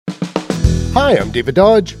Hi, I'm David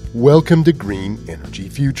Dodge. Welcome to Green Energy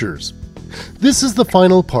Futures. This is the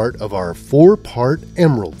final part of our 4-part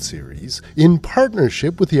Emerald series in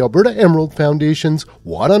partnership with the Alberta Emerald Foundation's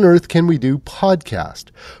What on Earth Can We Do podcast,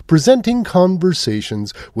 presenting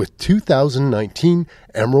conversations with 2019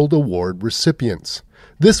 Emerald Award recipients.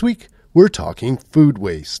 This week, we're talking food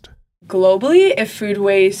waste. Globally, if food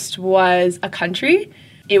waste was a country,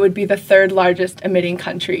 it would be the third largest emitting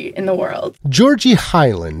country in the world. Georgie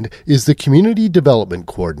Hyland is the Community Development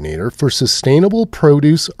Coordinator for Sustainable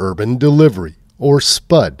Produce Urban Delivery, or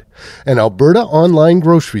SPUD, an Alberta online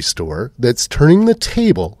grocery store that's turning the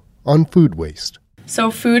table on food waste. So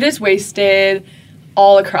food is wasted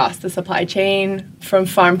all across the supply chain, from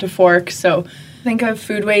farm to fork. So think of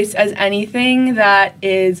food waste as anything that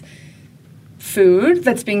is food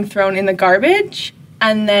that's being thrown in the garbage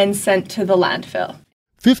and then sent to the landfill.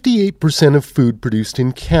 58% of food produced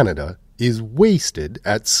in Canada is wasted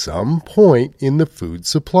at some point in the food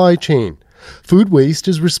supply chain. Food waste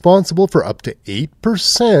is responsible for up to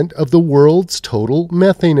 8% of the world's total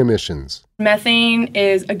methane emissions. Methane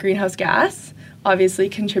is a greenhouse gas, obviously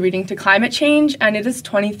contributing to climate change, and it is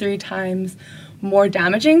 23 times more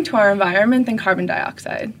damaging to our environment than carbon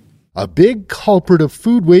dioxide. A big culprit of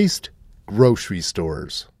food waste, grocery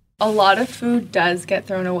stores. A lot of food does get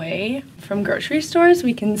thrown away from grocery stores.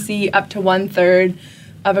 We can see up to 1/3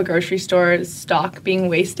 of a grocery store's stock being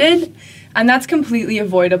wasted, and that's completely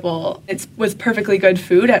avoidable. It was perfectly good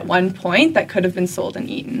food at one point that could have been sold and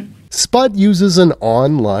eaten. SPUD uses an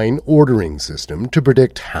online ordering system to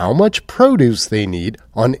predict how much produce they need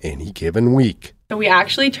on any given week. So we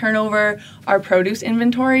actually turn over our produce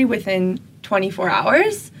inventory within 24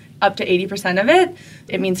 hours. Up to 80% of it.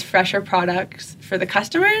 It means fresher products for the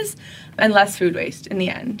customers and less food waste in the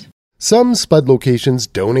end. Some SPUD locations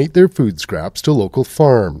donate their food scraps to local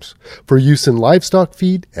farms for use in livestock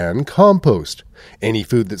feed and compost. Any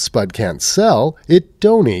food that SPUD can't sell, it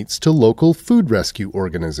donates to local food rescue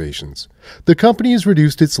organizations. The company has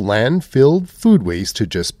reduced its landfilled food waste to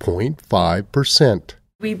just 0.5%.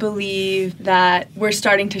 We believe that we're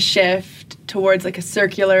starting to shift towards like a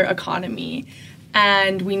circular economy,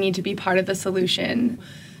 and we need to be part of the solution.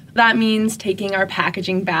 That means taking our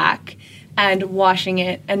packaging back and washing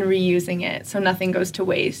it and reusing it so nothing goes to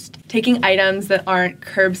waste. Taking items that aren't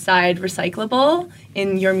curbside recyclable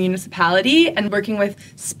in your municipality and working with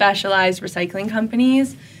specialized recycling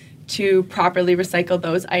companies to properly recycle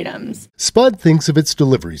those items. SPUD thinks of its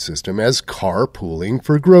delivery system as carpooling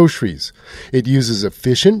for groceries. It uses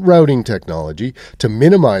efficient routing technology to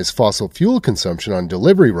minimize fossil fuel consumption on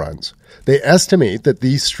delivery runs. They estimate that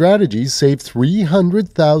these strategies saved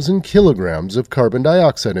 300,000 kilograms of carbon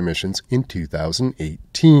dioxide emissions in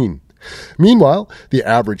 2018. Meanwhile, the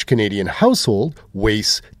average Canadian household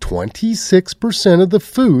wastes 26% of the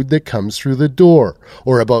food that comes through the door,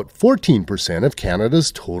 or about 14% of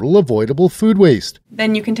Canada's total avoidable food waste.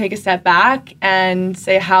 Then you can take a step back and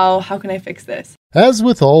say, how can I fix this? As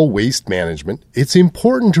with all waste management, it's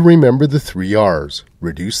important to remember the 3 R's.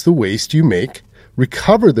 Reduce the waste you make,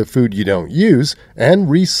 recover the food you don't use, and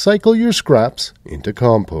recycle your scraps into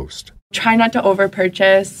compost. Try not to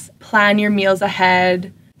overpurchase, plan your meals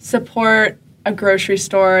ahead, support a grocery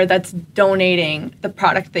store that's donating the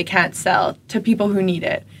product they can't sell to people who need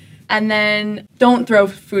it. And then don't throw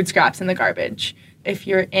food scraps in the garbage. If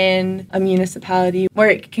you're in a municipality where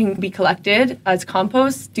it can be collected as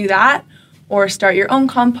compost, do that. Or start your own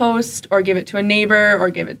compost, or give it to a neighbor, or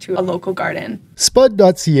give it to a local garden.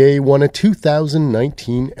 SPUD.ca won a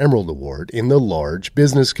 2019 Emerald Award in the large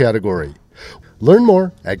business category. Learn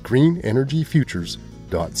more at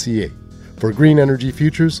greenenergyfutures.ca. For Green Energy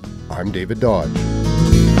Futures, I'm David Dodge.